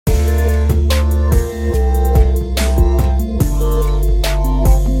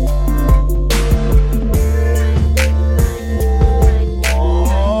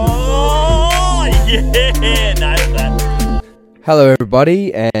Hello,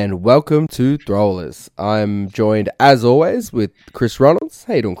 everybody, and welcome to Throwlers. I'm joined, as always, with Chris Reynolds.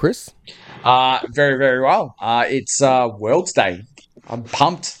 How you doing, Chris? Very, very well. It's World's Day. I'm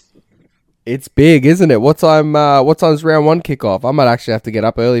pumped. It's big, isn't it? What time's round one kickoff? I might actually have to get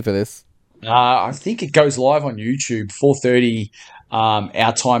up early for this. I think it goes live on YouTube 4:30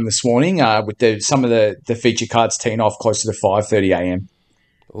 our time this morning. With some of the feature cards teeing off closer to 5:30 a.m.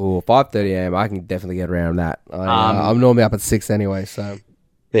 Oh, 5:30 a.m. I can definitely get around that. Um, I'm normally up at 6 anyway, so.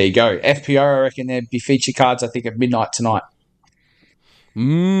 there you go. FPO, I reckon there'd be feature cards. I think at midnight tonight.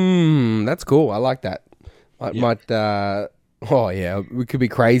 That's cool. I like that. I Yeah. might, oh yeah, we could be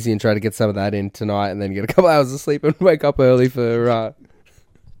crazy and try to get some of that in tonight and then get a couple hours of sleep and wake up early for, I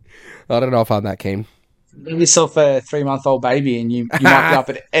don't know if I'm that keen. Give yourself a 3-month-old baby, and you might be up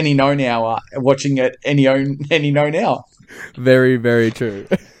at any known hour watching it any known hour. Very, very true.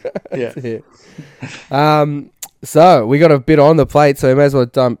 Yeah. That's it. So we got a bit on the plate, so we may as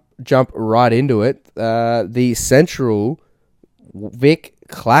well jump right into it. The Central Vic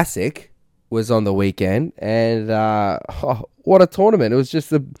Classic was on the weekend, and what a tournament! It was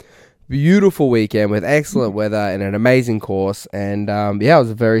just a beautiful weekend with excellent weather and an amazing course, and I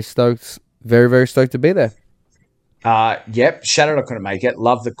was very stoked, very, very stoked to be there. Yep, shattered I couldn't make it.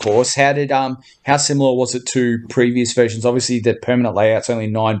 Love the course. How similar was it to previous versions? Obviously, the permanent layout's only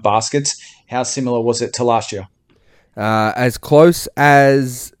 9 baskets. How similar was it to last year? As close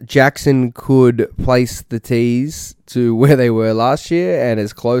as Jackson could place the tees to where they were last year, and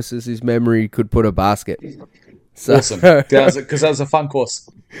as close as his memory could put a basket. So, Awesome, because that was a fun course.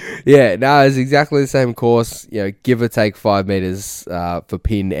 yeah, no, it's exactly the same course. Give or take 5 meters for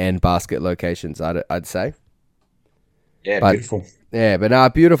pin and basket locations. I'd say. Yeah, But beautiful. yeah, but no,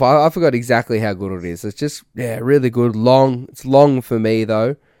 beautiful. I forgot exactly how good it is. It's just really good. Long. It's long for me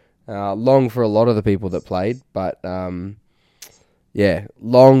though. Long for a lot of the people that played, but long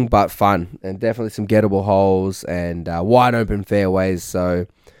but fun, and definitely some gettable holes and wide open fairways. So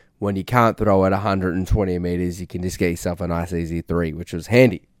when you can't throw at 120 meters, you can just get yourself a nice easy 3, which was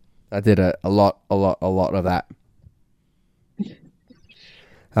handy. I did a lot of that.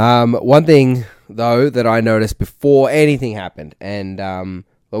 One thing though that I noticed before anything happened, and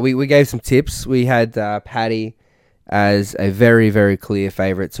we gave some tips. We had Paddy as a very, very clear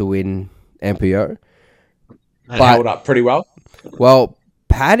favourite to win MPO. It held up pretty well. Well,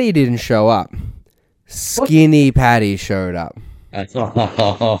 Paddy didn't show up. Skinny Paddy showed up. Here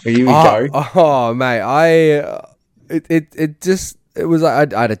we go. Oh, mate, it was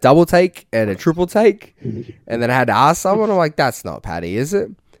like I had a double take and a triple take, and then I had to ask someone. I'm like, that's not Paddy, is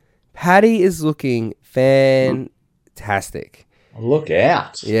it? Paddy is looking fantastic. Look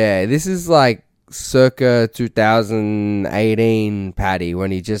out. Yeah, this is like circa 2018 Paddy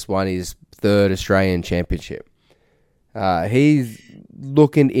when he just won his 3rd Australian Championship. He's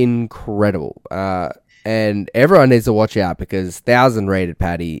looking incredible. And everyone needs to watch out because 1,000 rated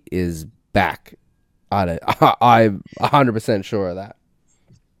Paddy is back. I'm 100% sure of that.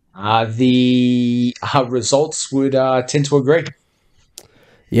 The results would tend to agree.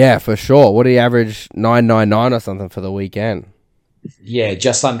 Yeah, for sure. What did he average? 999 or something for the weekend. Yeah,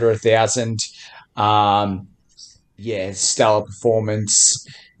 just under 1,000. Stellar performance.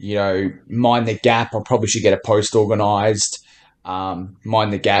 Mind the gap. I probably should get a post organised.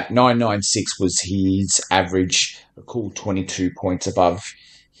 Mind the gap. 996 was his average. A cool 22 points above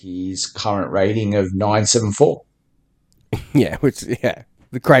his current rating of 974. Yeah,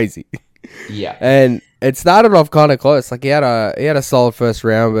 the crazy. Yeah. And it started off kind of close. Like he had a solid first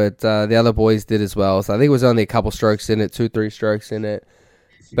round, but the other boys did as well. So I think it was only a couple strokes in it, 2-3 strokes in it.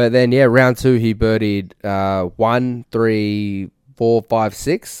 But then round 2 he birdied 1, 3, 4, 5,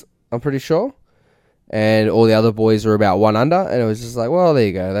 6. I'm pretty sure, and all the other boys were about 1 under, and it was just like, well, there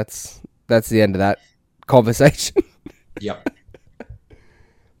you go. That's the end of that conversation. Yep.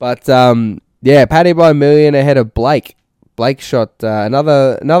 But Paddy by a million ahead of Blake. Blake shot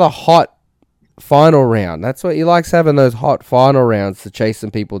another hot final round. That's what he likes, having those hot final rounds to chase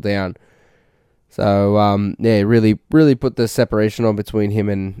some people down. So really put the separation on between him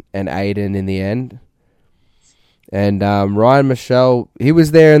and Aiden in the end. And Ryan Michelle, he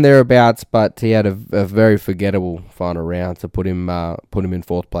was there and thereabouts, but he had a very forgettable final round to put him in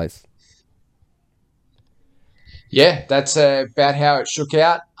 4th place. Yeah, that's about how it shook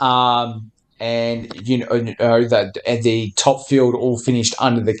out. And that the top field all finished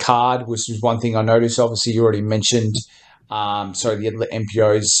under the card, which was one thing I noticed. Obviously, you already mentioned. So the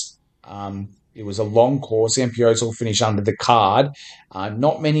MPOs, it was a long course. The MPOs all finished under the card.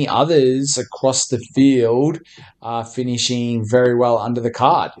 Not many others across the field finishing very well under the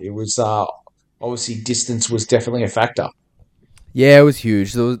card. It was obviously distance was definitely a factor. Yeah, it was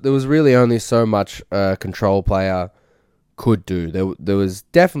huge. There was really only so much a control player could do. There was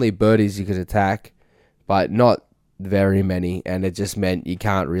definitely birdies you could attack, but not very many, and it just meant you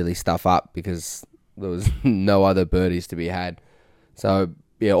can't really stuff up because there was no other birdies to be had. So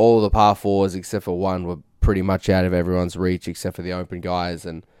yeah, all the par fours except for one were pretty much out of everyone's reach except for the open guys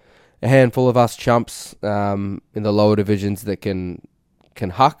and a handful of us chumps in the lower divisions that can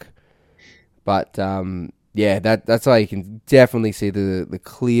huck. But yeah, that's why you can definitely see the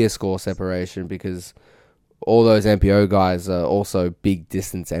clear score separation because all those MPO guys are also big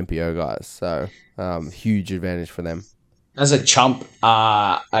distance MPO guys. So huge advantage for them. As a chump,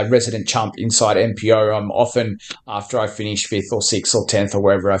 a resident chump inside MPO, I'm often, after I finish fifth or sixth or 10th or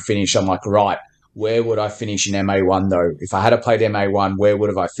wherever I finish, I'm like, right, where would I finish in MA1 though? If I had played MA1, where would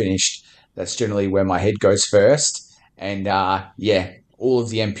have I finished? That's generally where my head goes first. And yeah, all of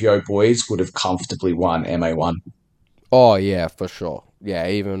the MPO boys would have comfortably won MA1. Oh, yeah, for sure. Yeah,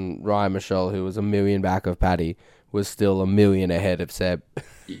 even Ryan Michelle, who was a million back of Paddy, was still a million ahead of Seb.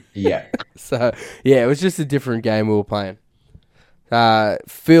 Yeah. So, yeah, it was just a different game we were playing.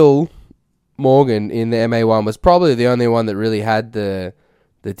 Phil Morgan in the MA1 was probably the only one that really had the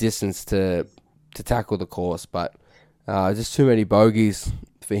distance to tackle the course, but just too many bogeys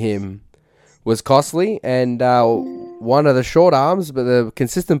for him was costly. And one of the short arms, but the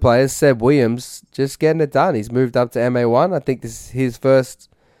consistent players, Seb Williams, just getting it done. He's moved up to MA1. I think this is his first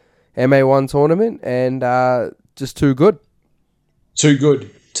MA1 tournament, and just too good. Too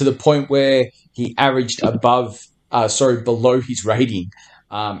good to the point where he averaged below his rating,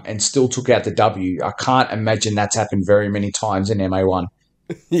 and still took out the W. I can't imagine that's happened very many times in MA1.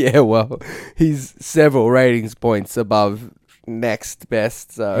 Yeah, well, he's several ratings points above next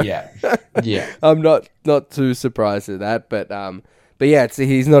best, so Yeah, yeah. I'm not too surprised at that. But yeah,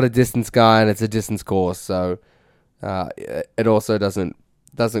 he's not a distance guy, and it's a distance course, so it also doesn't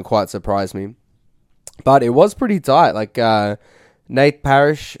quite surprise me. But it was pretty tight. Like Nath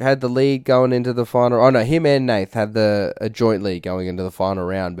Parrish had the lead going into the final. Oh no, him and Nath had a joint lead going into the final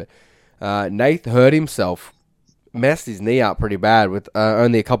round. But Nath hurt himself, messed his knee up pretty bad with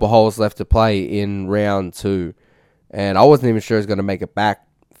only a couple holes left to play in round 2. And I wasn't even sure he was going to make it back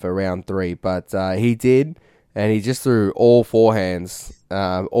for round 3, but he did, and he just threw all forehands,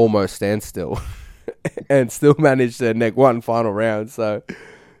 almost standstill, and still managed to neck one final round. So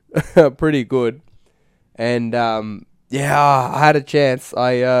pretty good. And yeah, I had a chance.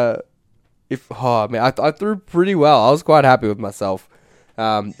 I threw pretty well. I was quite happy with myself.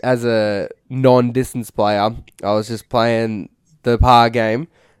 As a non-distance player, I was just playing the par game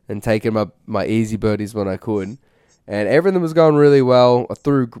and taking my easy birdies when I could. And everything was going really well. I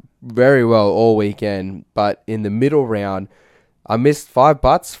threw very well all weekend. But in the middle round, I missed 5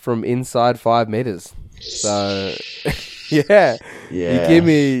 putts from inside 5 meters. So, yeah. You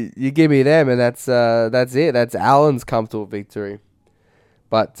give me them, and that's it. That's Alan's comfortable victory.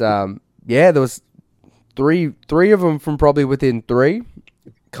 But yeah, there was three of them from probably within 3,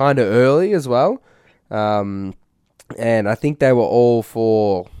 kind of early as well. And I think they were all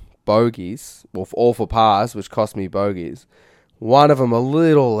for bogeys, or all for pars, which cost me bogeys. One of them a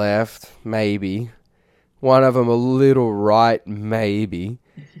little left, maybe. One of them a little right, maybe.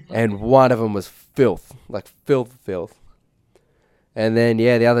 And one of them was filth, like filth. And then,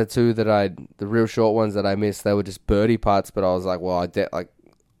 yeah, the other 2 the real short ones that I missed, they were just birdie putts. But I was like, well,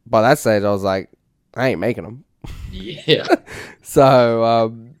 by that stage, I was like, I ain't making them. Yeah.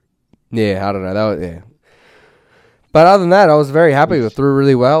 So, yeah, I don't know. Yeah. But other than that, I was very happy. I threw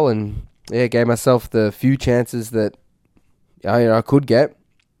really well, and yeah, gave myself the few chances that I could get.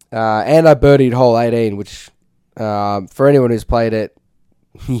 And I birdied hole 18, which for anyone who's played it,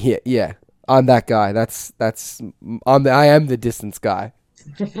 yeah, I'm that guy. I am the distance guy.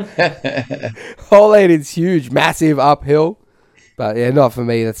 Hole 8 is huge, massive uphill, but yeah, not for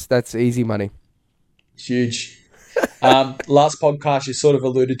me. That's easy money. It's huge. Last podcast, you sort of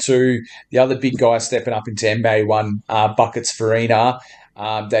alluded to the other big guy stepping up into MA1, Buckets Farina,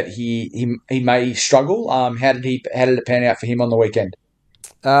 that he may struggle. How did it pan out for him on the weekend?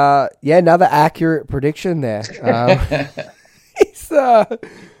 Yeah, another accurate prediction there. He's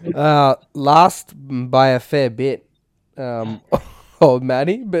last by a fair bit, old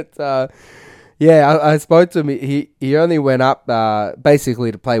Manny, but yeah, I spoke to him. He only went up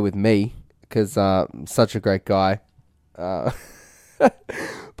basically to play with me because such a great guy.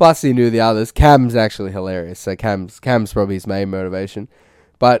 Plus, he knew the others. Cam's actually hilarious, so Cam's probably his main motivation.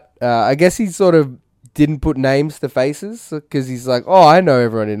 But I guess he sort of didn't put names to faces because he's like, oh, I know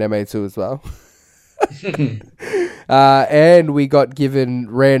everyone in MA2 as well. And we got given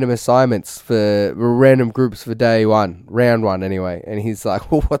random assignments for random groups for day one, round one anyway. And he's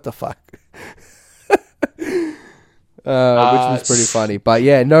like, well, what the fuck? Which was pretty funny. But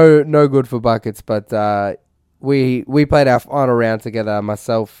yeah, no good for buckets. But we played our final round together,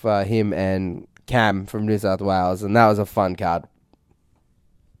 myself, him, and Cam from New South Wales. And that was a fun card.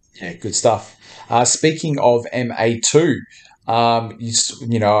 Yeah, good stuff. Speaking of MA2,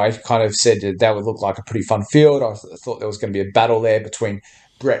 I kind of said that would look like a pretty fun field. I thought there was going to be a battle there between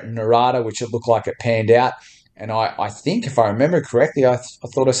Brett and Narada, which it looked like it panned out. And I think, if I remember correctly, I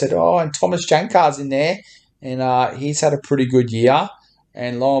thought I said, oh, and Thomas Jankar's in there, and he's had a pretty good year.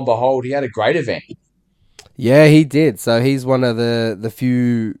 And lo and behold, he had a great event. Yeah, he did. So he's one of the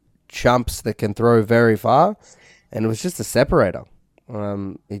few chumps that can throw very far. And it was just a separator.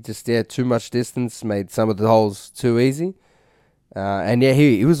 He just, too much distance, made some of the holes too easy. And yeah,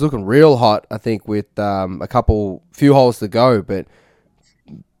 he was looking real hot, I think, with few holes to go, but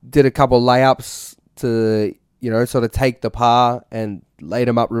did a couple layups to, sort of take the par and laid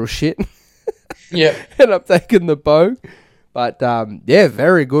him up real shit. Yeah. Ended up taking the bow. But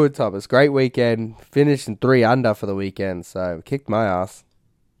very good, Thomas. Great weekend. Finished in 3 under for the weekend, so kicked my ass.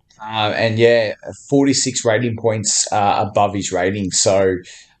 46 rating points above his rating. So,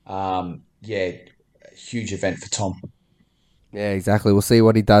 huge event for Tom. Yeah, exactly. We'll see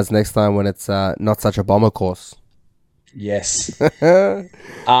what he does next time when it's not such a bomber course. Yes.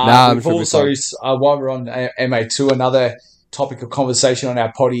 I'm we've also, while we're on MA2, another topic of conversation on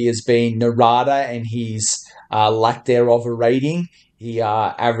our potty has been Narada and his lack thereof a rating. He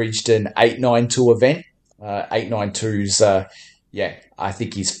averaged an 892 event. 892's, I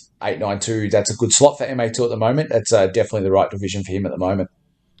think he's 892. That's a good slot for MA2 at the moment. That's definitely the right division for him at the moment.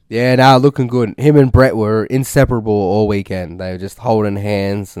 Yeah, looking good. Him and Brett were inseparable all weekend. They were just holding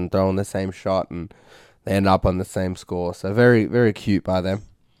hands and throwing the same shot, and they ended up on the same score. So very, very cute by them.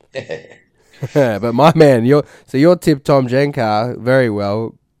 But my man, your tip Tom Jenkar very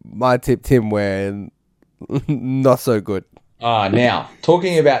well. My tip Tim Ware, not so good. Now,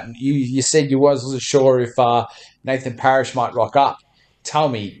 talking about, you said you wasn't sure if Nathan Parrish might rock up. Tell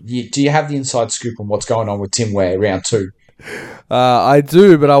me, do you have the inside scoop on what's going on with Tim Ware round 2? I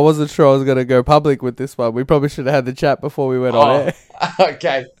do, but I wasn't sure I was going to go public with this one. We probably should have had the chat before we went on air.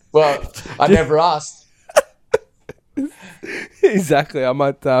 Okay. Well, I never asked. Exactly. I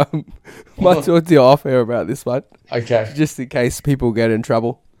might talk to you off air about this one. Okay. Just in case people get in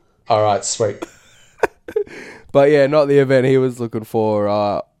trouble. All right, sweet. But yeah, not the event he was looking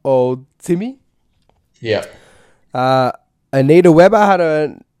for. Old Timmy. Yeah. Anita Weber had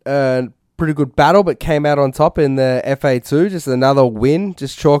a pretty good battle, but came out on top in the FA2. Just another win.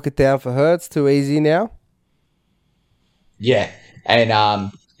 Just chalk it down for her. It's too easy now. Yeah.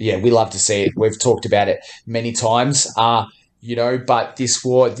 And, we love to see it. We've talked about it many times, but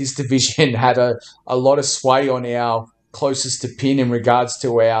this division had a lot of sway on our closest to pin in regards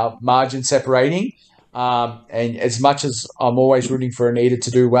to our margin separating. And as much as I'm always rooting for Anita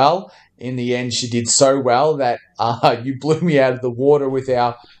to do well, in the end, she did so well that you blew me out of the water with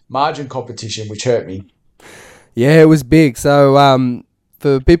our margin competition, which hurt me. Yeah, it was big. So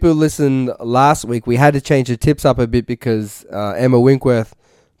for people who listened last week, we had to change the tips up a bit because Emma Winkworth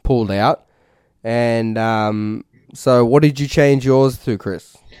pulled out. And so what did you change yours to,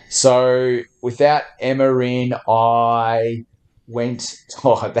 Chris? So without Emma in, I went.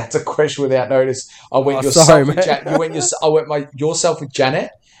 Oh, that's a question without notice. I went yourself with Janet. I went yourself with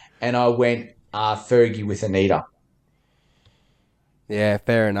Janet, and I went Fergie with Anita. Yeah,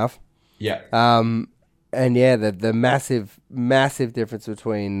 fair enough. Yeah. And yeah, the massive difference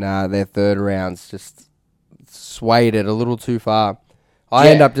between their third rounds just swayed it a little too far. I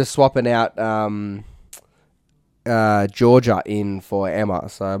end up just swapping out Georgia in for Emma,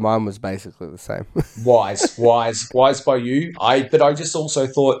 so mine was basically the same. wise by you. But I just also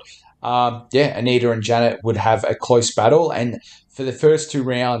thought, Anita and Janet would have a close battle, and for the first 2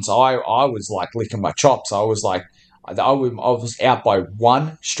 rounds, I was like licking my chops. I was like, I was out by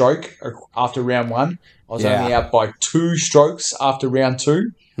 1 stroke after round 1. I was only out by 2 strokes after round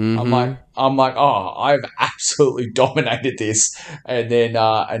 2. Mm-hmm. I'm like, I've absolutely dominated this. And then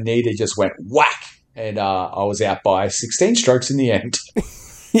Anita just went whack, and I was out by 16 strokes in the end.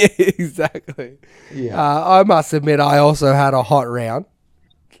 Yeah, exactly. Yeah. I must admit, I also had a hot round.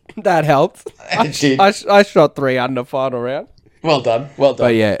 That helped. I shot 3 under final round. Well done.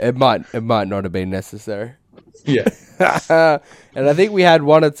 But yeah, it might not have been necessary. Yeah. And I think we had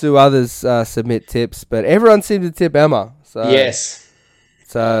 1 or 2 others submit tips, but everyone seemed to tip Emma. So yes.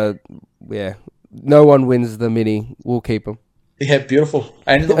 So yeah, no one wins the mini. We'll keep them. Yeah, beautiful.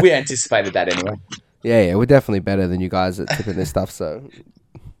 And we anticipated that anyway. Yeah, we're definitely better than you guys at tipping this stuff. So,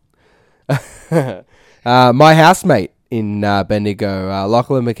 my housemate in Bendigo,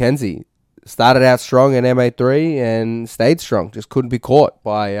 Lachlan McKenzie, started out strong in MA3 and stayed strong. Just couldn't be caught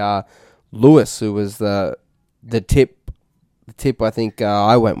by Lewis, who was the tip. The tip I think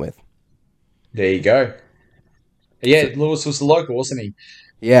I went with. There you go. Yeah, So, Lewis was the local, wasn't he?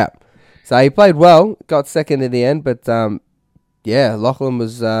 yeah, so he played well, got second in the end, but yeah, Lachlan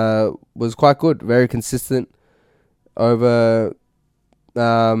was quite good, very consistent over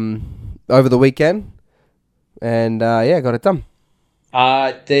over the weekend, and yeah, got it done.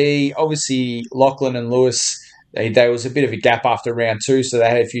 They obviously Lachlan and Lewis. There was a bit of a gap after round two, so they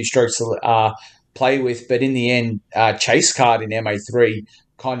had a few strokes to play with. But in the end, Chase Card in MA3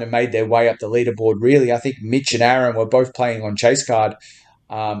 kind of made their way up the leaderboard. Really, I think Mitch and Aaron were both playing on Chase Card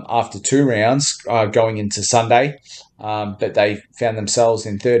after two rounds going into Sunday, but they found themselves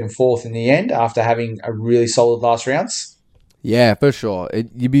in third and fourth in the end after having a really solid last rounds. Yeah, for sure.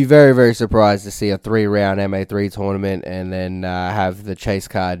 You'd be very, very surprised to see a 3-round MA3 tournament and then have the chase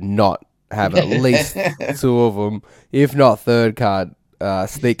card not have at least two of them, if not third card,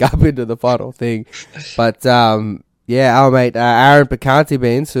 sneak up into the final thing. But yeah, our mate Aaron Picanti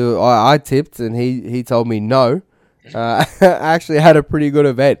Beans, who I tipped, and he told me no, actually had a pretty good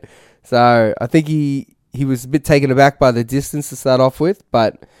event. So I think he was a bit taken aback by the distance to start off with,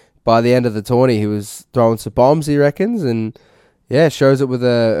 but by the end of the tourney, he was throwing some bombs, he reckons, and yeah, shows it with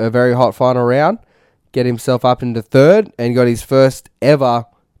a very hot final round. Get himself up into third and got his first ever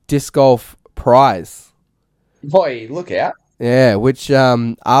disc golf prize. Boy, look out. Yeah, which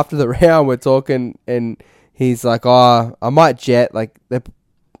after the round we're talking and he's like, oh, I might jet. Like, they're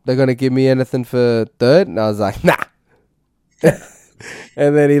going to give me anything for third? And I was like, nah.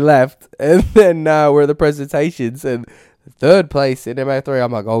 And then he left. And then we're at the presentations and third place in MA3.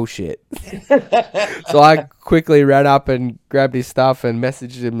 I'm like, oh, shit. So I quickly ran up and grabbed his stuff and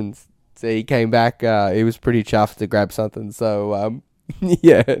messaged him and so he came back. He was pretty chuffed to grab something. So,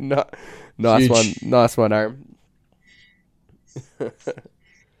 yeah, nice Huge. one. Nice one, Aaron.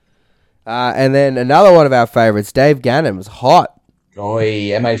 And then another one of our favourites, Dave Gannon, was hot. Oi,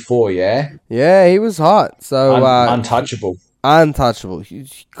 MA4, yeah? Yeah, he was hot. So Untouchable. untouchable.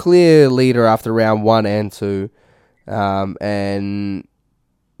 Huge, clear leader after round 1 and 2. And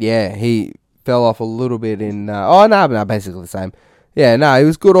yeah, he fell off a little bit in... no, basically the same. Yeah, no, he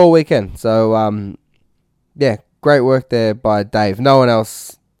was good all weekend. So, yeah, great work there by Dave. No one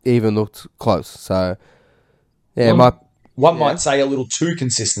else even looked close. So, yeah, One might say a little too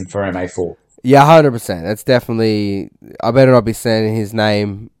consistent for MA4. Yeah, 100%. That's definitely... I better not be saying his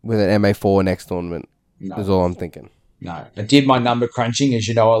name with an MA4 next tournament. No. Is all I'm thinking. No. I did my number crunching, as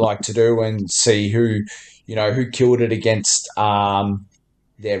you know I like to do, and see who killed it against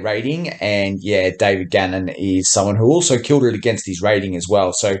their rating. And, yeah, David Gannon is someone who also killed it against his rating as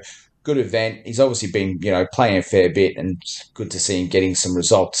well. So, good event. He's obviously been, playing a fair bit, and good to see him getting some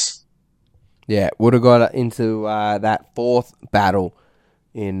results. Yeah, would have got into that fourth battle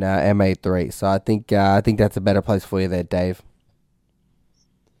in MA3. So I think that's a better place for you there, Dave.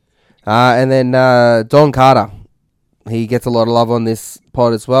 And then Don Carter, he gets a lot of love on this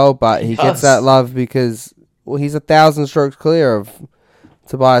pod as well, but he gets that love because he's 1,000 strokes clear of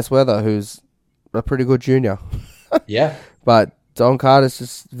Tobias Weather, who's a pretty good junior. Yeah, but Don Carter's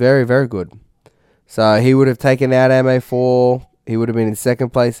just very, very good. So he would have taken out MA4. He would have been in second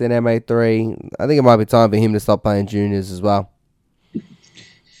place in MA3. I think it might be time for him to stop playing juniors as well.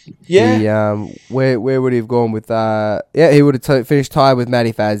 Yeah. Where would he have gone with? He would have finished tied with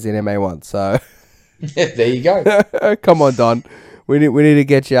Matty Faz in MA1. So there you go. Come on, Don. We need to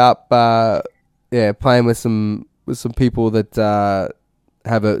get you up. Playing with some people that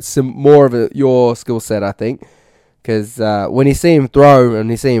have more of your skill set, I think. Because when you see him throw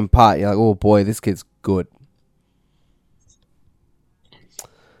and you see him putt, you're like, oh boy, this kid's good.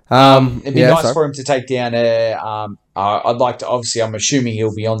 It'd be nice for him to take down I'd like to, obviously, I'm assuming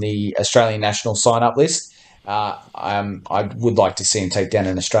he'll be on the Australian National sign-up list. I would like to see him take down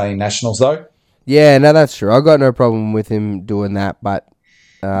an Australian Nationals, though. Yeah, no, that's true. I've got no problem with him doing that, but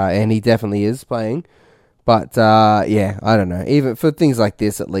and he definitely is playing. But, yeah, I don't know. Even for things like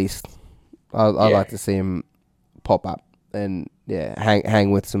this, at least, I'd like to see him pop up and, yeah,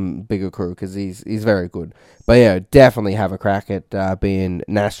 hang with some bigger crew because he's very good. But, yeah, definitely have a crack at being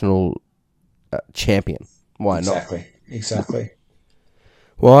national champion. Why not? Exactly.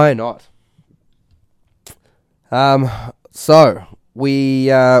 Why not? So we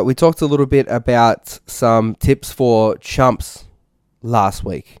talked a little bit about some tips for chumps last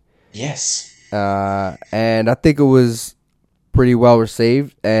week. Yes. And I think it was pretty well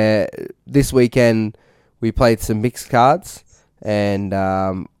received. This weekend we played some mixed cards, and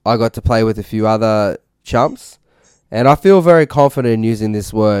I got to play with a few other chumps, and I feel very confident in using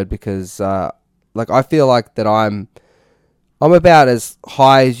this word because, I feel like that I'm about as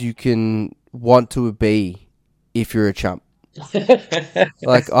high as you can want to be if you're a chump.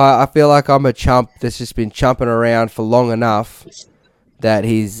 I feel like I'm a chump that's just been chumping around for long enough that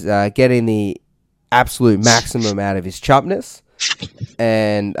he's getting the absolute maximum out of his chumpness,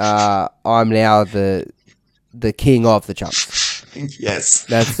 and I'm now the king of the chumps. Yes,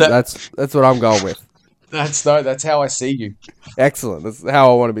 that's what I'm going with. That's how I see you. Excellent. That's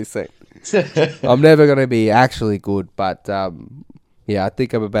how I want to be seen. I'm never going to be actually good, but I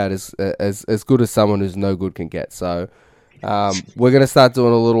think I'm about as good as someone who's no good can get. So we're going to start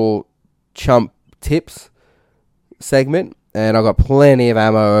doing a little chump tips segment, and I got plenty of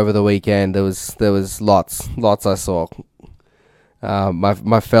ammo over the weekend. There was lots I saw.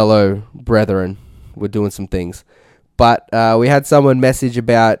 My fellow brethren were doing some things, but we had someone message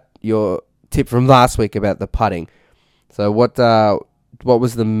about your tip from last week about the putting. So what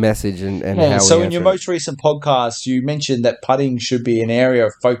was the message and how? So in your most recent podcast, you mentioned that putting should be an area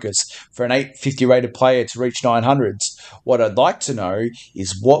of focus for an 850 rated player to reach 900s. What I'd like to know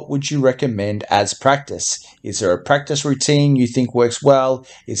is, what would you recommend as practice? Is there a practice routine you think works well?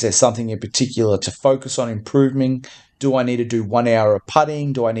 Is there something in particular to focus on improving? Do I need to do 1 hour of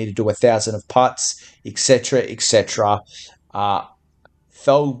putting? Do I need to do 1,000 of putts, etc., etc.?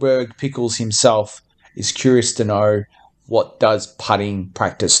 Feldberg Pickles himself is curious to know, what does putting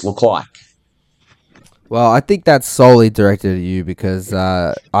practice look like? Well, I think that's solely directed at you because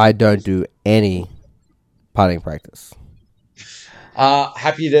I don't do any putting practice.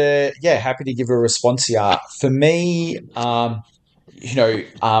 Happy to give a response here. For me, obviously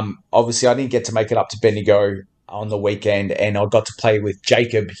I didn't get to make it up to Bendigo on the weekend, and I got to play with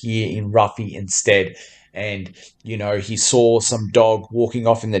Jacob here in Ruffy instead. And, he saw some dog walking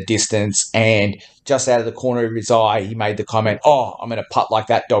off in the distance, and just out of the corner of his eye, he made the comment, "Oh, I'm going to putt like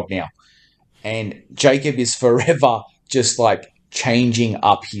that dog now." And Jacob is forever just like changing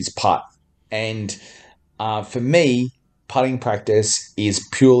up his putt. And for me, putting practice is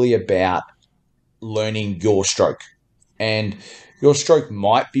purely about learning your stroke. And your stroke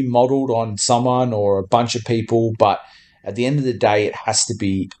might be modeled on someone or a bunch of people, but at the end of the day, it has to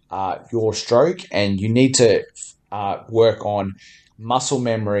be your stroke, and you need to work on muscle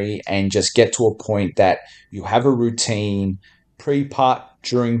memory and just get to a point that you have a routine, pre-putt,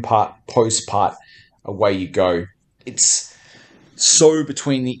 during putt, post-putt, away you go. It's so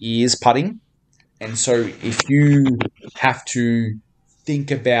between the ears putting, and so if you have to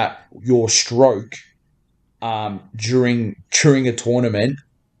think about your stroke during a tournament,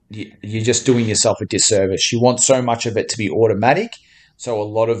 you're just doing yourself a disservice. You want so much of it to be automatic, so a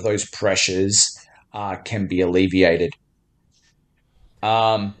lot of those pressures can be alleviated.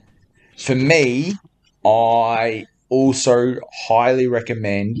 For me, I also highly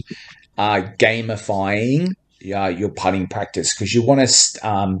recommend gamifying your putting practice, because you want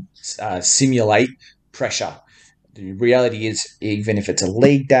to simulate pressure. The reality is, even if it's a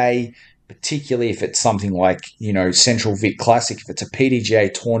league day, particularly if it's something like, Central Vic Classic, if it's a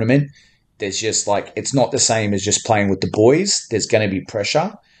PDGA tournament, there's just it's not the same as just playing with the boys. There's going to be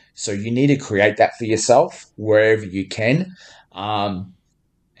pressure. So you need to create that for yourself wherever you can.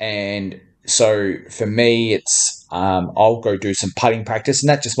 And so for me, it's I'll go do some putting practice, and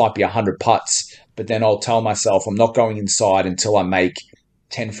that just might be 100 putts. But then I'll tell myself I'm not going inside until I make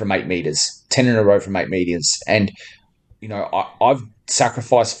 10 from 8 meters, 10 in a row from 8 meters. And, I've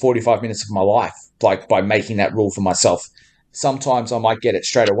sacrificed 45 minutes of my life, by making that rule for myself. Sometimes I might get it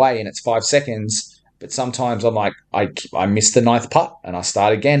straight away and it's 5 seconds, but sometimes I'm like, I missed the 9th putt and I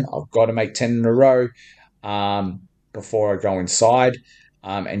start again. I've got to make 10 in a row before I go inside,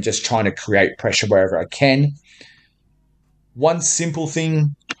 and just trying to create pressure wherever I can. One simple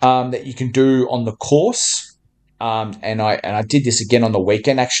thing that you can do on the course, and I did this again on the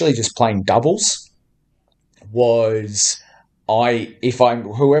weekend, actually, just playing doubles, was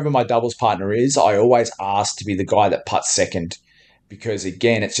whoever my doubles partner is, I always ask to be the guy that putts second, because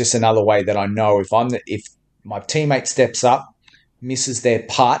again, it's just another way that I know if my teammate steps up, misses their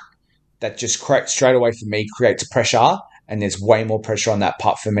putt, that just straight away for me creates pressure, and there's way more pressure on that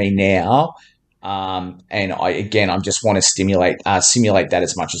putt for me now. And I just want to simulate that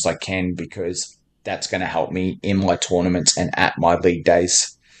as much as I can, because that's going to help me in my tournaments and at my league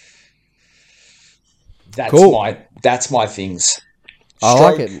days. That's my things. Stroke, I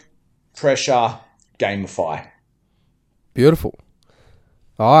like it. Pressure, gamify. Beautiful.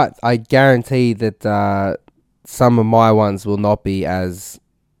 All right, I guarantee that some of my ones will not be as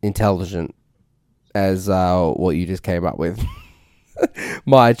intelligent as what you just came up with.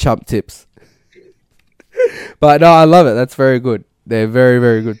 My chump tips. But no, I love it. That's very good. They're very,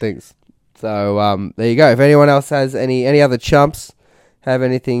 very good things. So there you go. If anyone else has any other chumps, have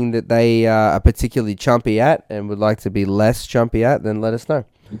anything that they are particularly chumpy at and would like to be less chumpy at, then let us know.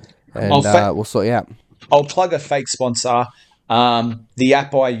 And we'll sort you out. I'll plug a fake sponsor. The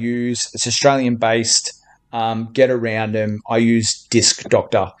app I use, it's Australian-based. Get around them. I use Disc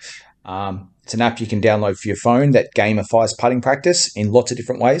Doctor. It's an app you can download for your phone that gamifies putting practice in lots of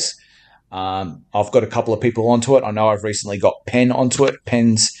different ways. I've got a couple of people onto it. I know I've recently got Penn onto it.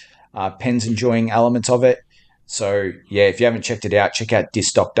 Penn's enjoying elements of it. So, yeah, if you haven't checked it out, check out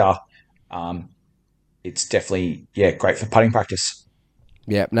Disc Doctor. It's definitely, great for putting practice.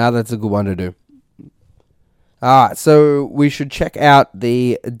 Yeah, now that's a good one to do. All right, so we should check out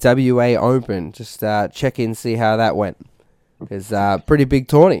the WA Open. Just check in, see how that went. It's a pretty big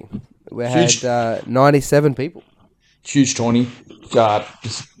tourney. We had 97 people. Huge tourney.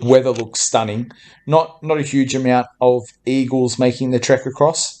 Weather looks stunning. Not a huge amount of eagles making the trek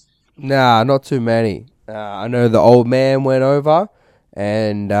across. Nah, not too many. I know the old man went over,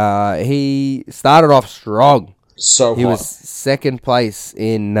 and he started off strong. He was second place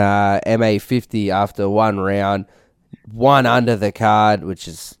in MA50 after one round, one under the card, which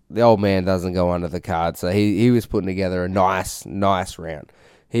is the old man doesn't go under the card, so he was putting together a nice round.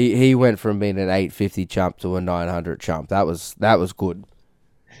 He went from being an 850 chump to a 900 chump. That was good.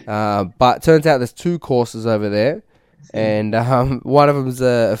 But turns out there's two courses over there, and one of them's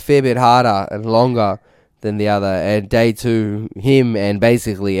a fair bit harder and longer than the other. And day two, him and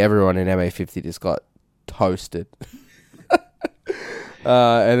basically everyone in MA50 just got toasted.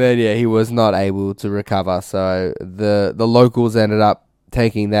 And then he was not able to recover, so the locals ended up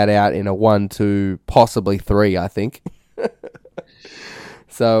taking that out in a 1-2, possibly 3, I think.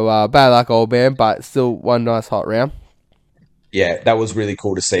 So bad luck, old man, but still one nice hot round. Yeah, that was really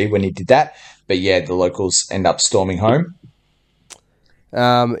cool to see when he did that. But the locals end up storming home.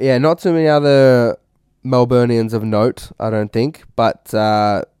 Not too many other Melburnians of note, I don't think, but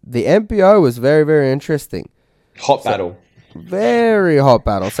the MPO was very, very interesting. Hot battle. Very hot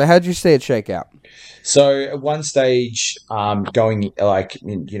battle. So how'd you see it shake out? So at one stage, going 3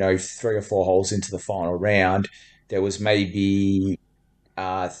 or 4 holes into the final round, there was maybe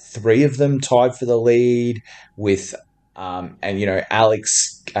 3 of them tied for the lead with,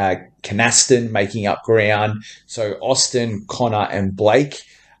 Alex Canaston making up ground. So Austin, Connor, and Blake.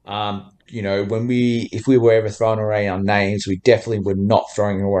 If we were ever throwing around names, we definitely were not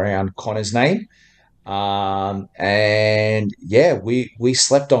throwing around Connor's name. We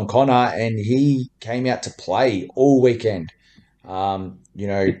slept on Connor, and he came out to play all weekend.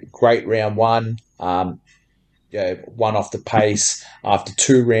 Great round one. One off the pace after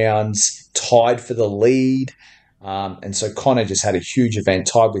 2 rounds, tied for the lead. And so Connor just had a huge event,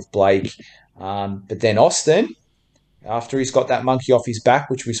 tied with Blake. But then Austin, after he's got that monkey off his back,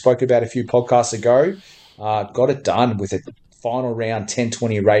 which we spoke about a few podcasts ago, got it done with a final round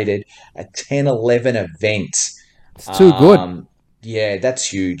 10-20 rated, a 10-11 event. It's too good. Yeah,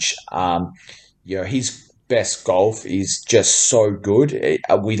 that's huge. His best golf is just so good.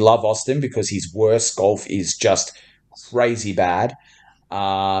 We love Austin because his worst golf is just crazy bad.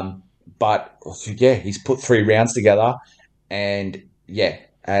 He's put 3 rounds together and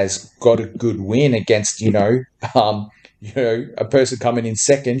has got a good win against, a person coming in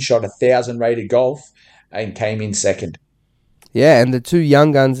second, shot 1,000 rated golf and came in second. Yeah, and the 2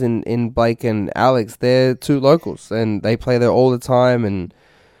 young guns in Blake and Alex, they're 2 locals, and they play there all the time, and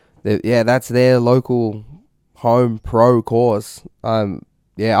that's their local home pro course. I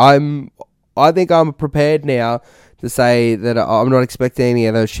think I'm prepared now to say that I'm not expecting any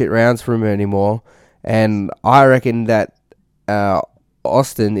of those shit rounds from him anymore, and I reckon that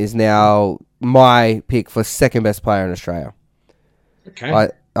Austin is now my pick for second best player in Australia. Okay.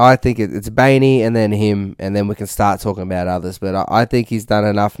 I think it's Bainey and then him, and then we can start talking about others. But I think he's done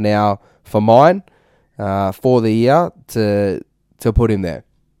enough now for mine for the year to put him there.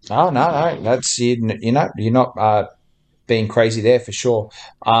 Oh no, that's you're not being crazy there for sure.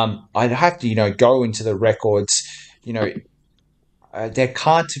 I'd have to go into the records. There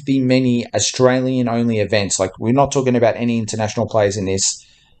can't be many Australian only events. Like, we're not talking about any international players in this.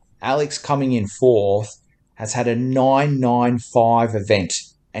 Alex coming in 4th has had a 995 event.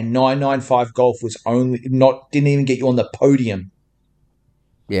 And 995 golf was didn't even get you on the podium.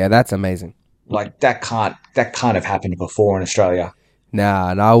 Yeah, that's amazing. Like, that can't have happened before in Australia.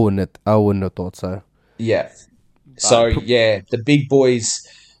 Nah, I wouldn't have thought so. Yeah. So the big boys,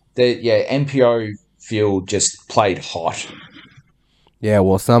 MPO field just played hot. Yeah,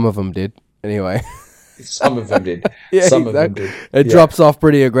 well, some of them did. Anyway. Some of them did. Yeah, Some of them exactly. did. It Yeah. drops off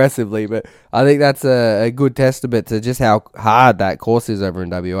pretty aggressively, but I think that's a good testament to just how hard that course is over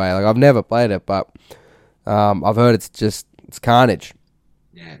in WA. Like, I've never played it, but I've heard it's carnage.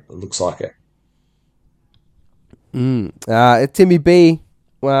 Yeah, it looks like it. Timmy B,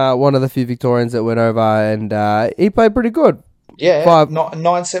 one of the few Victorians that went over, and he played pretty good. Yeah, Five.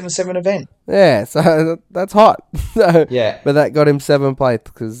 977 event. Yeah, so that's hot. So, Yeah. but that got him 7th place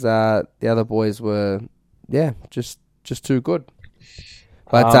because the other boys were, just too good.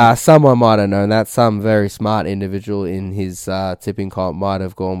 But someone might have known that. Some very smart individual in his tipping comp might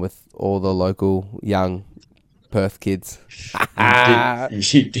have gone with all the local young Perth kids.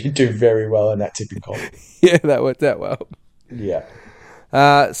 You did do very well in that tipping comp. Yeah, that worked out well. Yeah.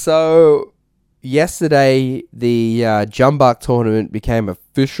 So yesterday, the Jumbuck tournament became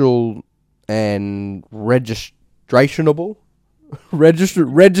official and registrationable.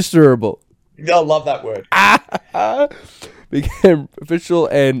 Registerable. I love that word. Became official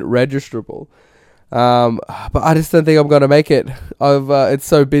and registerable. But I just don't think I'm going to make it. It's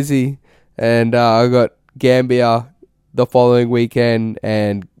so busy, and I got Gambia the following weekend,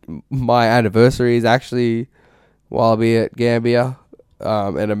 and my anniversary is actually while I'll be at Gambia,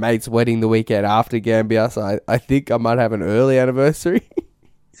 and a mate's wedding the weekend after Gambia, so I think I might have an early anniversary.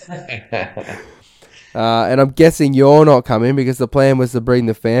 And I'm guessing you're not coming because the plan was to bring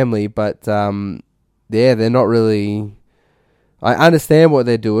the family, but they're not really. I understand what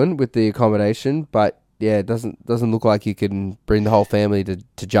they're doing with the accommodation, but yeah, it doesn't look like you can bring the whole family to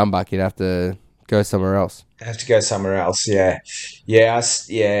Jumbuck. You'd have to go somewhere else. Have to go somewhere else. Yeah, yeah.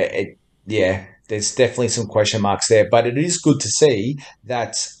 There's definitely some question marks there, but it is good to see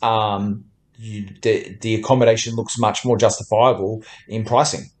that the accommodation looks much more justifiable in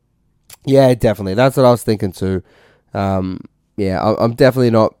pricing. Yeah, definitely. That's what I was thinking too. I'm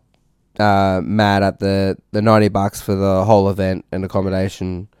definitely not mad at the $90 for the whole event and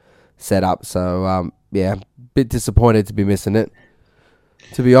accommodation setup. So bit disappointed to be missing it,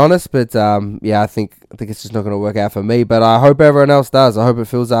 to be honest. But I think it's just not going to work out for me. But I hope everyone else does. I hope it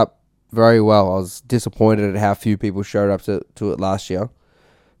fills up very well. I was disappointed at how few people showed up to it last year,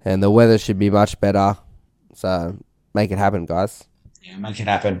 and the weather should be much better. So make it happen, guys. Yeah, make it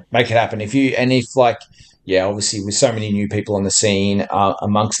happen. Make it happen. Obviously with so many new people on the scene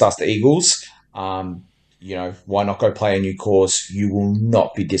amongst us, the Eagles, why not go play a new course? You will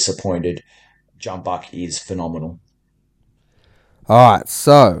not be disappointed. Jumbuck is phenomenal. All right,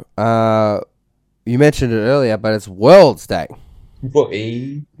 so you mentioned it earlier, but it's World's Day.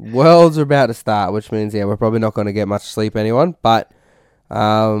 Boy. Worlds are about to start, which means we're probably not going to get much sleep, anyone. But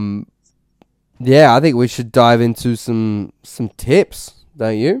I think we should dive into some tips,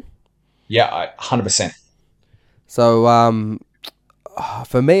 don't you? Yeah, 100%. So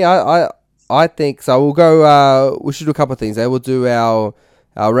for me, I think so. We'll go. We should do a couple of things. We'll do our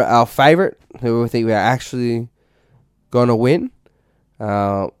favorite, who we think we're actually gonna win,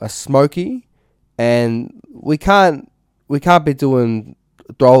 a smoky, and we can't be doing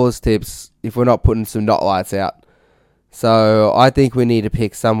throwless tips if we're not putting some knot lights out. So I think we need to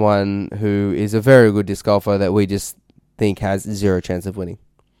pick someone who is a very good disc golfer that we just think has zero chance of winning.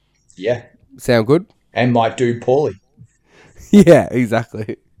 Yeah. Sound good? And might do poorly. Yeah,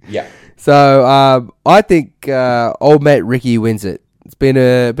 exactly. Yeah. So I think old mate Ricky wins it. It's been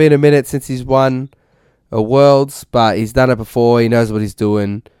a minute since he's won a Worlds, but he's done it before. He knows what he's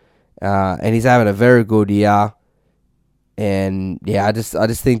doing, and he's having a very good year. And I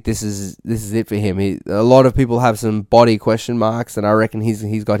just think this is it for him. A lot of people have some body question marks, and I reckon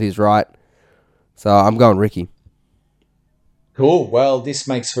he's got his right. So I'm going Ricky. Cool. Well, this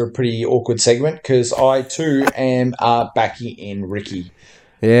makes for a pretty awkward segment because I too am backing in Ricky.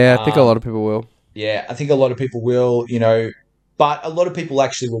 Yeah, I think a lot of people will. Yeah, I think a lot of people will. But a lot of people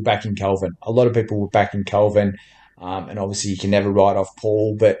actually will back in Kelvin. A lot of people will back in Kelvin, and obviously you can never write off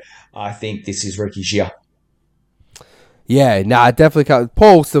Paul. But I think this is Ricky's year. Yeah, it definitely comes.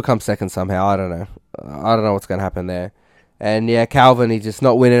 Paul still comes second somehow. I don't know. I don't know what's going to happen there. And Calvin, he's just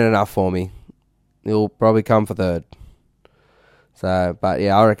not winning enough for me. He'll probably come for third. So, but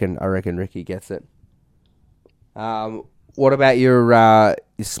I reckon Ricky gets it. What about your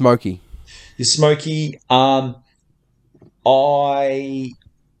Smokey? Your Smokey, I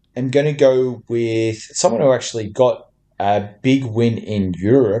am going to go with someone who actually got a big win in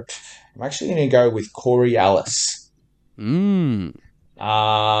Europe. I'm actually going to go with Corey Ellis.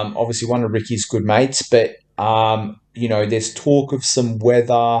 Obviously one of Ricky's good mates, but there's talk of some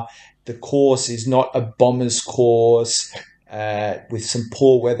weather. The course is not a bomber's course with some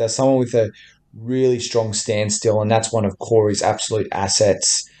poor weather. Someone with a really strong standstill, and that's one of Corey's absolute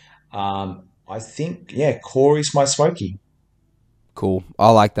assets. I think, yeah, Corey's my smoky. Cool. I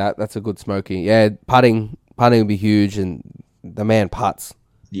like that. That's a good smoky. Yeah, putting would be huge, and the man putts.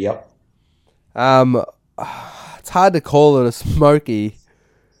 Yep. Um, it's hard to call it a smoky,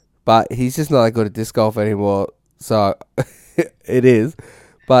 but he's just not that good at disc golf anymore. So it is.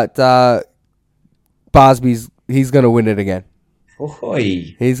 But he's going to win it again.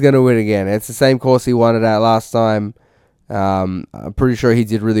 Oy. He's going to win again. It's the same course he won it at last time. I'm pretty sure he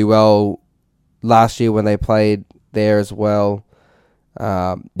did really well last year when they played there as well.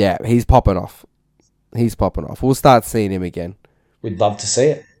 Yeah, he's popping off. We'll start seeing him again. We'd love to see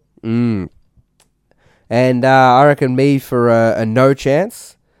it. And I reckon me for a no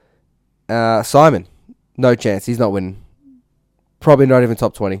chance. Simon, no chance. He's not winning. Probably not even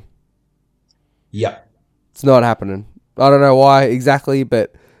top 20. Yep. It's not happening. I don't know why exactly,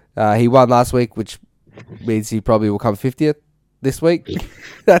 but he won last week, which means he probably will come 50th this week.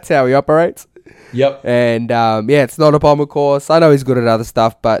 That's how he operates. Yep. And yeah, it's not a bomber course. I know he's good at other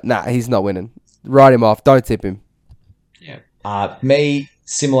stuff, but nah, he's not winning. Write him off. Don't tip him. Yeah. Me,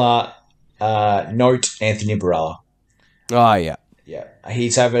 similar note, Anthony Barella. Oh, yeah. Yeah,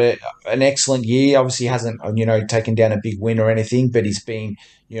 he's had an excellent year. Obviously, he hasn't taken down a big win or anything, but he's been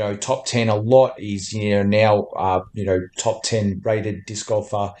top 10 a lot. He's now top 10 rated disc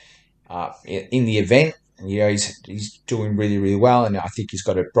golfer in the event. And, he's doing really, really well, and I think he's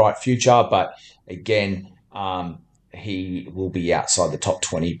got a bright future. But again, he will be outside the top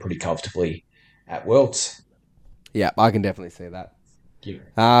 20 pretty comfortably at Worlds. Yeah, I can definitely see that.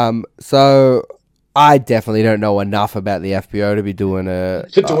 Yeah. So I definitely don't know enough about the FBO to be doing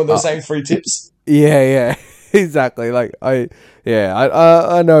the same free tips. Yeah, exactly. Like I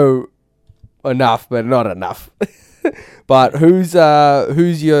know enough, but not enough. But who's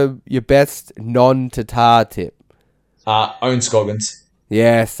your best non-Tatar tip? Owen Scoggins.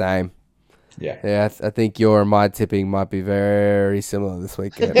 Yeah, same. Yeah. I think your and my tipping might be very similar this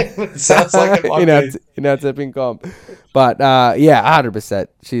weekend. Sounds like it might be. In our tipping comp. But yeah, 100%.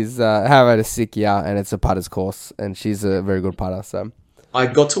 She's having a sick year, and it's a putter's course, and she's a very good putter. So I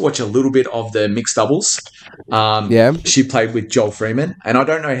got to watch a little bit of the mixed doubles. Yeah. She played with Joel Freeman, and I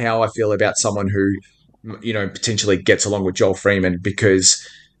don't know how I feel about someone who, potentially gets along with Joel Freeman, because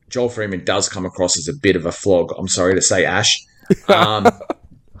Joel Freeman does come across as a bit of a flog. I'm sorry to say, Ash.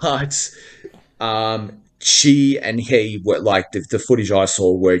 But she and he were like the footage I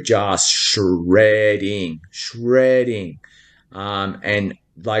saw were just shredding. And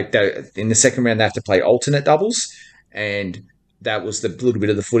like in the second round they have to play alternate doubles, and that was the little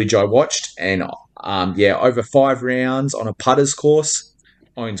bit of the footage I watched. And over 5 rounds on a putter's course,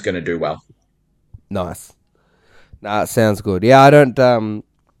 Owen's going to do well. Nice. Nah, it sounds good. Yeah,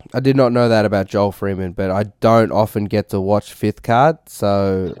 I did not know that about Joel Freeman, but I don't often get to watch Fifth Card,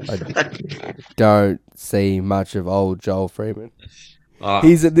 so I don't see much of old Joel Freeman.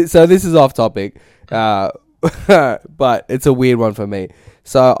 So this is off topic, but it's a weird one for me.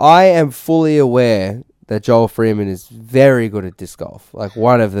 So I am fully aware that Joel Freeman is very good at disc golf, like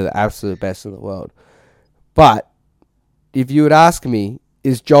one of the absolute best in the world. But if you would ask me,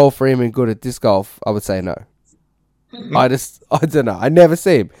 is Joel Freeman good at disc golf? I would say no. I don't know. I never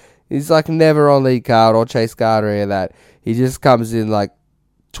see him. He's like never on lead card or chase card or any of that. He just comes in like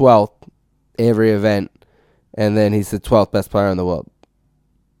 12th every event, and then he's the 12th best player in the world.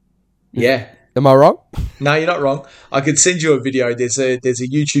 Yeah. Am I wrong? No, you're not wrong. I could send you a video. There's a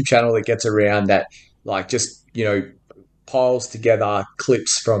YouTube channel that gets around that, like, just, piles together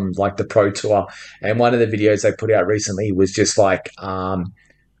clips from like the Pro Tour. And one of the videos they put out recently was just like,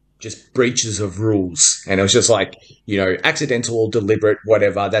 just breaches of rules. And it was just like, accidental or deliberate,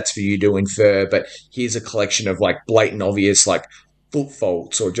 whatever, that's for you to infer. But here's a collection of like blatant, obvious, like foot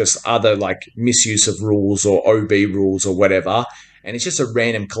faults or just other like misuse of rules or OB rules or whatever. And it's just a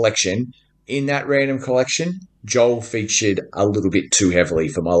random collection. In that random collection, Joel featured a little bit too heavily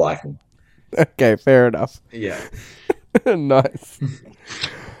for my liking. Okay, fair enough. Yeah. Nice.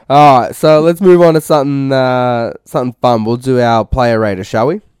 All right, so let's move on to something fun. We'll do our player rater, shall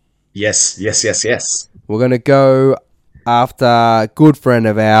we? Yes. We're going to go after a good friend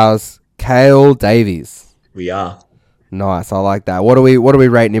of ours, Cale Davies. We are. Nice, I like that. What are we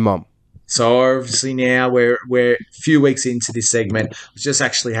rating him on? So obviously now we're a few weeks into this segment. I was just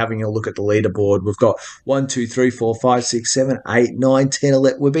actually having a look at the leaderboard. We've got 1, 2, 3, 4, 5, 6, 7, 8, 9, 10,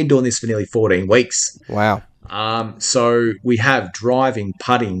 11. We've been doing this for nearly 14 weeks. Wow. So we have driving,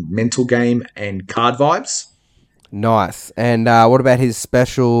 putting, mental game, and card vibes. Nice. And what about his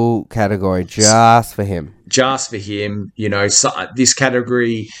special category, just for him? Just for him, so this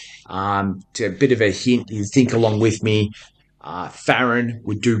category To a bit of a hint, you think along with me. Farron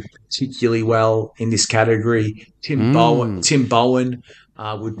would do particularly well in this category. Mm. Tim Bowen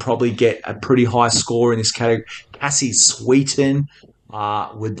would probably get a pretty high score in this category. Cassie Sweeten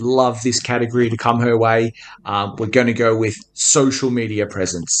would love this category to come her way. We're going to go with social media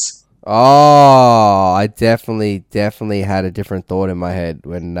presence. Oh, I definitely had a different thought in my head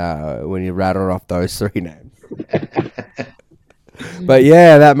when you rattled off those three names. But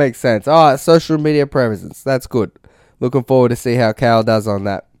yeah, that makes sense. All right, social media presence. That's good. Looking forward to see how Cal does on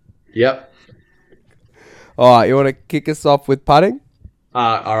that. Yep. All right, you want to kick us off with putting?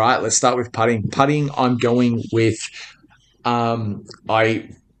 All right, let's start with putting. Putting, I'm going with. I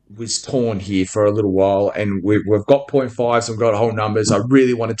was torn here for a little while, and we've got 0.5s and we've got whole numbers. I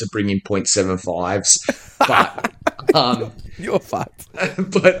really wanted to bring in 0.75s, but You're fucked.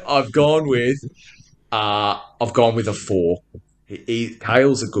 but I've gone with a 4.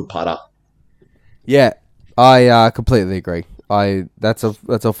 Hale's a good putter. Yeah, I completely agree. That's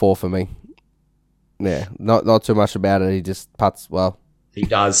a 4 for me. Yeah, not too much about it. He just putts well. He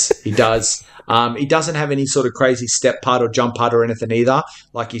does. He does. He doesn't have any sort of crazy step putt or jump putt or anything either.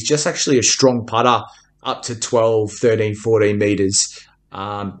 Like, he's just actually a strong putter up to 12, 13, 14 meters.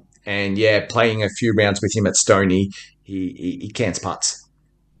 And yeah, playing a few rounds with him at Stony, he cans putts.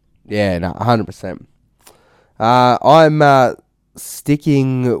 Yeah, no, 100%. I'm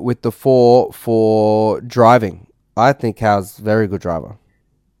sticking with the 4 for driving. I think Hal's a very good driver.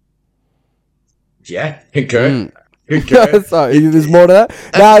 Yeah, concur. So there's more to that.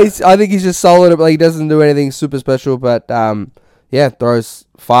 No, I think he's just solid. Like, he doesn't do anything super special, but yeah, throws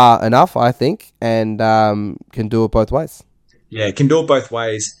far enough, I think, and can do it both ways. Yeah, can do it both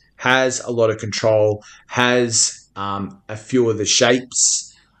ways. Has a lot of control. Has a few of the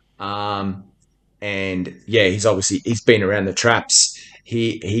shapes, and yeah, he's been around the traps.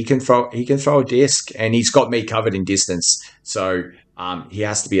 He can throw a disc, and he's got me covered in distance. So he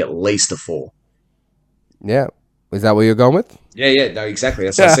has to be at least a 4. Yeah. Is that what you're going with? Yeah, no, exactly.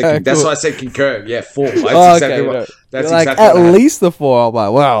 That's what I said. Cool. That's why I said concur. Yeah, 4. That's exactly what. No. That's like, exactly at least the 4. I'm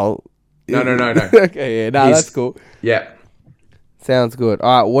like, well. No. Okay, yeah, that's cool. Yeah, sounds good.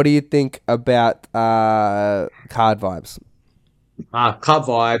 All right, what do you think about card vibes? Card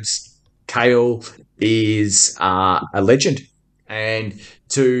vibes. Kale is a legend, and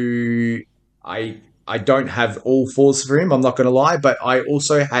I don't have all 4s for him. I'm not going to lie, but I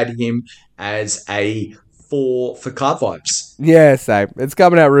also had him as a 4 for card vibes. Yeah, same. It's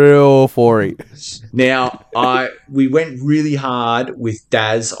coming out real 4-y. Now, we went really hard with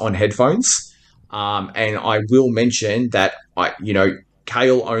Daz on headphones, and I will mention that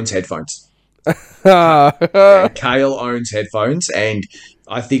Kale owns headphones. Kale owns headphones, and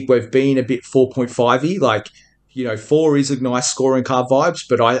I think we've been a bit 4.5-y. Like, 4 is a nice score in card vibes,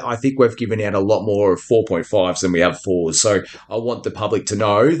 but I think we've given out a lot more of 4.5s than we have 4s. So I want the public to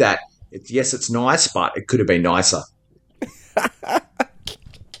know that yes, it's nice, but it could have been nicer.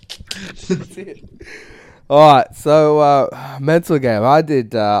 That's it. All right, so mental game.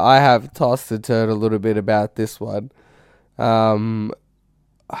 I have tossed and turned a little bit about this one.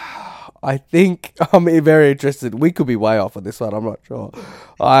 I think I'm very interested. We could be way off on this one. I'm not sure.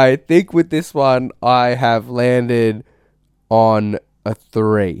 I think with this one, I have landed on a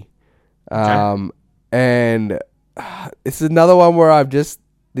 3. Okay. And it's another one where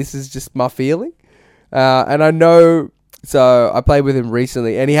this is just my feeling. And I know, so I played with him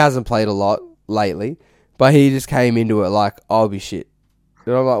recently, and he hasn't played a lot lately, but he just came into it like, I'll be shit.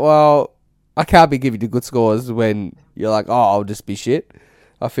 And I'm like, well, I can't be giving you good scores when you're like, oh, I'll just be shit.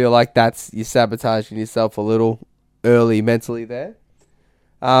 I feel like you're sabotaging yourself a little early mentally there.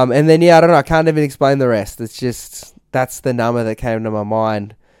 And then, yeah, I don't know. I can't even explain the rest. It's just, that's the number that came to my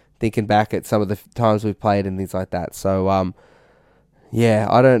mind thinking back at some of the times we've played and things like that. So, yeah,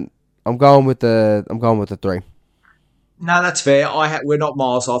 I'm going with the 3. No, that's fair. We're not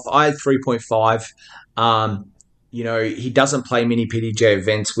miles off. I had 3.5. He doesn't play many PDJ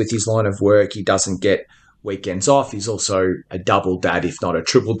events with his line of work. He doesn't get weekends off. He's also a double dad, if not a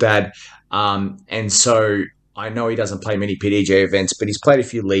triple dad. And so I know he doesn't play many PDJ events, but he's played a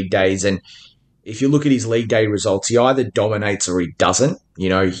few league days. And if you look at his league day results, he either dominates or he doesn't.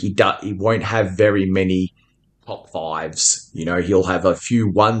 He won't have very many top 5s. He'll have a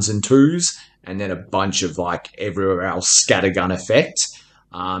few 1s and 2s, and then a bunch of like everywhere else scattergun effect.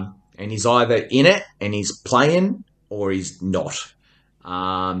 And he's either in it and he's playing or he's not.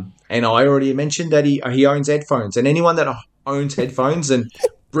 And I already mentioned that he owns headphones, and anyone that owns headphones and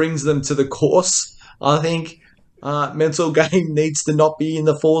brings them to the course, I think mental game needs to not be in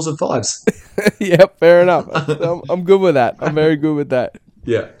the 4s and 5s. Yep, fair enough. I'm good with that. I'm very good with that.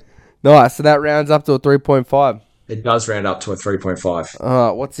 Yeah. Nice. So that rounds up to a 3.5. It does round up to a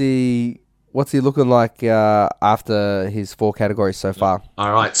 3.5. What's he looking like after his 4 categories so far?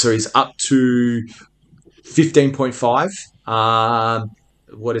 All right, so he's up to 15.5.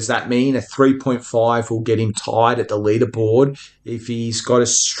 What does that mean? A 3.5 will get him tied at the leaderboard if he's got a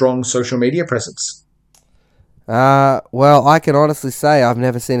strong social media presence. Well, I can honestly say I've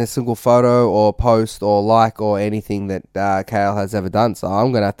never seen a single photo or post or like or anything that Kale has ever done, so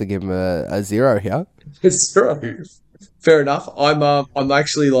I'm going to have to give him a 0 here. It's true. Fair enough. I'm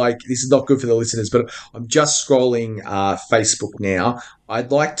actually like, this is not good for the listeners, but I'm just scrolling Facebook now.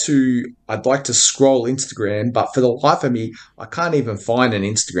 I'd like to scroll Instagram, but for the life of me, I can't even find an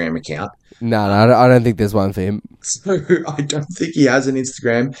Instagram account. No, I don't think there's one for him. So I don't think he has an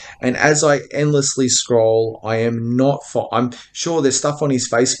Instagram. And as I endlessly scroll, I'm sure there's stuff on his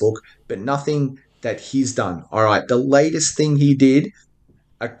Facebook, but nothing that he's done. All right. The latest thing he did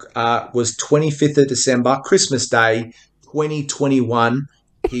was 25th of December, Christmas Day, 2021.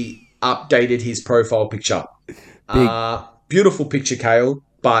 He updated his profile picture. Beautiful picture, Kale.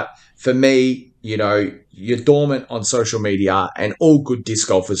 But for me, you're dormant on social media, and all good disc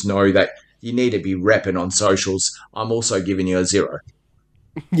golfers know that you need to be repping on socials. I'm also giving you a 0.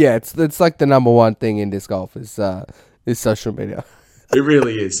 Yeah, it's like the number one thing in disc golf is social media. It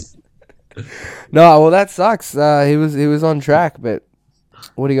really is. No, well that sucks. He was on track, but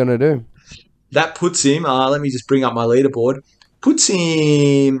what are you gonna do? That puts him. Let me just bring up my leaderboard. Puts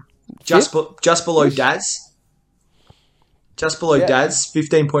him just below Daz. Just below Daz,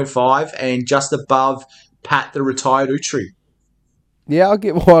 15.5, and just above Pat the retired Utri. Yeah, I'll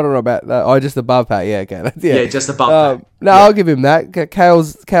get. Well, I don't know about that. Oh, just above Pat. Yeah, okay. Yeah, just above Pat. No, I'll give him that.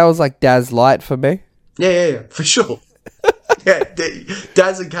 Kale's like Daz light for me. Yeah, for sure. Yeah,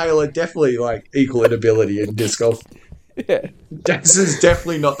 Daz and Kale are definitely like equal in ability in disc golf. Yeah, Daz is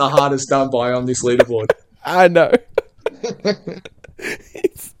definitely not the hardest done by on this leaderboard. I know.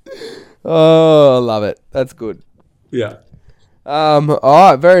 Oh, I love it. That's good. Yeah. All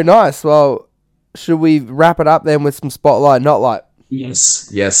right, very nice. Well, should we wrap it up then with some spotlight, not light? Yes.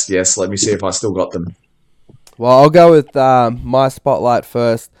 Let me see if I still got them. Well, I'll go with my spotlight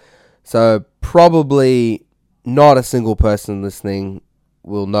first. So probably not a single person listening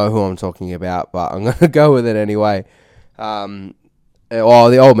will know who I'm talking about, but I'm going to go with it anyway. Well,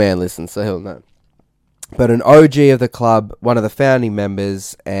 the old man listens, so he'll know. But an OG of the club, one of the founding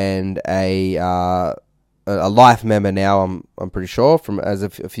members, and a life member now, I'm pretty sure, from as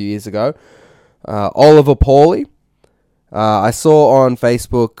of a few years ago, Oliver Pawley. I saw on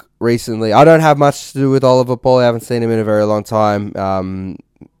Facebook recently. I don't have much to do with Oliver Pawley. I haven't seen him in a very long time.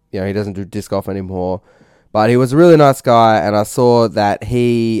 He doesn't do disc golf anymore, but he was a really nice guy, and I saw that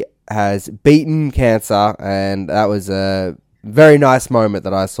he has beaten cancer, and that was a very nice moment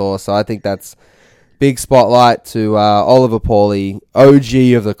that I saw. So I think that's big spotlight to Oliver Pawley, OG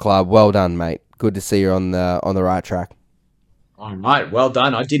of the club. Well done, mate. Good to see you on the right track. All right, well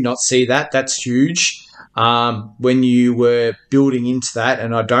done. I did not see that. That's huge. When you were building into that,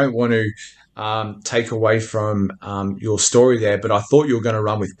 and I don't want to take away from your story there, but I thought you were going to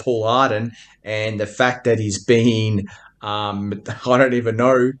run with Paul Arden and the fact that he's been, I don't even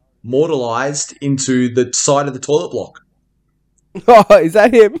know, mortalised into the side of the toilet block. Oh, is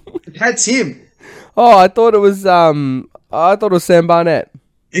that him? That's him. Oh, I thought it was Sam Barnett.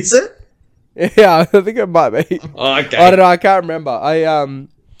 Is it? Yeah, I think it might be. Oh, okay. I don't know. I can't remember.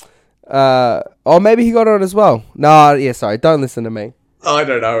 Maybe he got on as well. No, yeah, sorry. Don't listen to me. I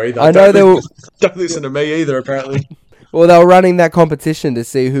don't know either. I know don't listen to me either, apparently. Well, they were running that competition to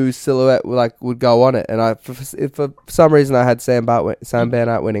see whose silhouette would go on it, and for some reason I had Sam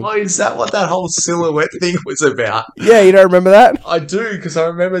Barnett winning. Oh, is that what that whole silhouette thing was about? Yeah, you don't remember that? I do, because I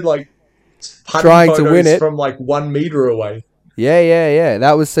remember trying to win it from 1 meter away. Yeah.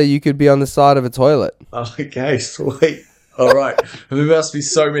 That was so you could be on the side of a toilet. Okay, sweet. All right. There must be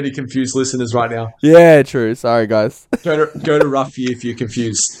so many confused listeners right now. Yeah, true. Sorry, guys. Go to Ruffy if you're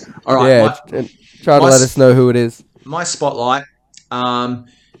confused. All right. Yeah, try to let us know who it is. My spotlight, I've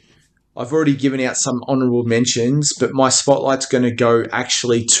already given out some honourable mentions, but my spotlight's going to go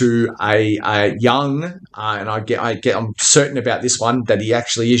actually to a young, and I'm certain about this one that he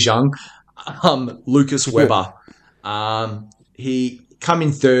actually is young, Lucas Weber. He come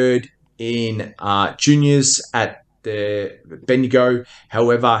in third in juniors at the Bendigo.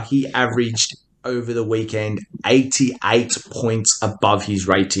 However, he averaged over the weekend 88 points above his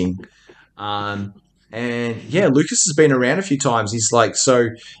rating. And yeah, Lucas has been around a few times. So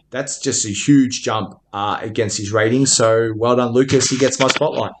that's just a huge jump against his rating. So well done, Lucas. He gets my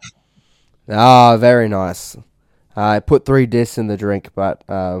spotlight. Ah, very nice. I put 3 discs in the drink, but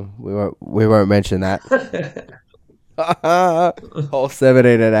we won't mention that. Hole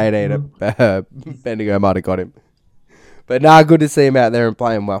 17 and 18, Bendigo might have got him. But nah, good to see him out there and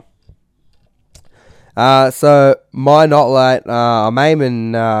playing well. So my not late, I'm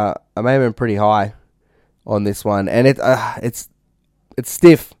aiming pretty high on this one, and it's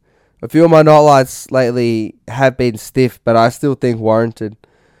stiff. A few of my not lights lately have been stiff, but I still think warranted.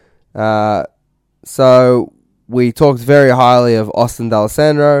 So we talked very highly of Austin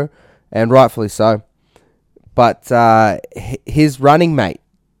D'Alessandro, and rightfully so. But his running mate,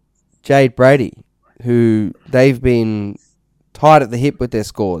 Jade Brady, who they've been tied at the hip with their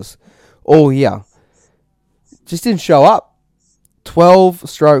scores all year, just didn't show up. 12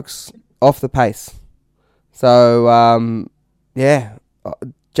 strokes off the pace. So, yeah,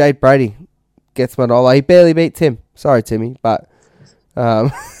 Jade Brady gets my dollar. He barely beat Tim. Sorry, Timmy, but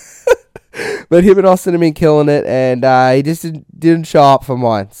but him and Austin have been killing it, and he just didn't show up for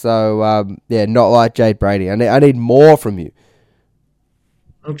mine. So, yeah, not like Jade Brady. I need more from you.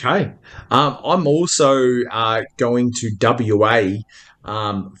 Okay. I'm also going to WA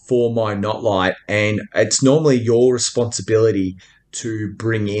for my not light, and it's normally your responsibility to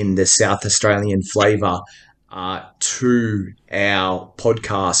bring in the South Australian flavour to our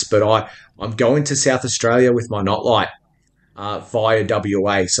podcast. But I'm going to South Australia with my not light via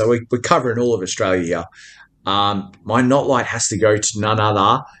WA. So we're covering all of Australia here. My not light has to go to none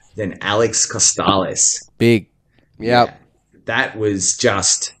other than Alex Costales. Big. Yep. Yeah, that was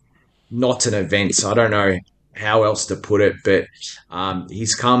just not an event. So I don't know how else to put it, but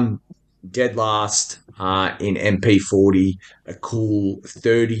he's come dead last in MP40, a cool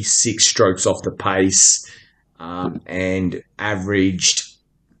 36 strokes off the pace, and averaged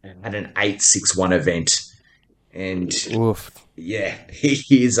at an 8.61 event. And Oof. yeah,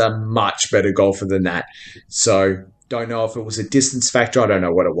 he is a much better golfer than that. So don't know if it was a distance factor. I don't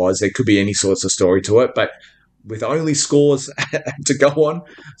know what it was. There could be any sorts of story to it, but with only scores to go on,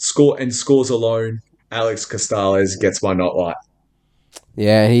 scores alone, Alex Costales gets my not light.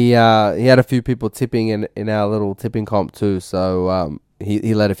 Yeah, he had a few people tipping in our little tipping comp too, so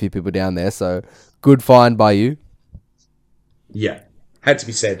he let a few people down there. So good find by you. Yeah, had to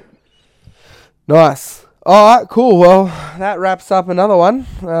be said. Nice. All right, cool. Well, that wraps up another one.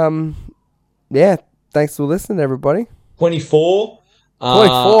 Yeah, thanks for listening, everybody. 24.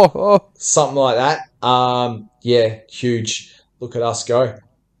 24. Oh. Something like that. Yeah, huge. Look at us go.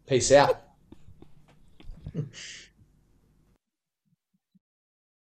 Peace out.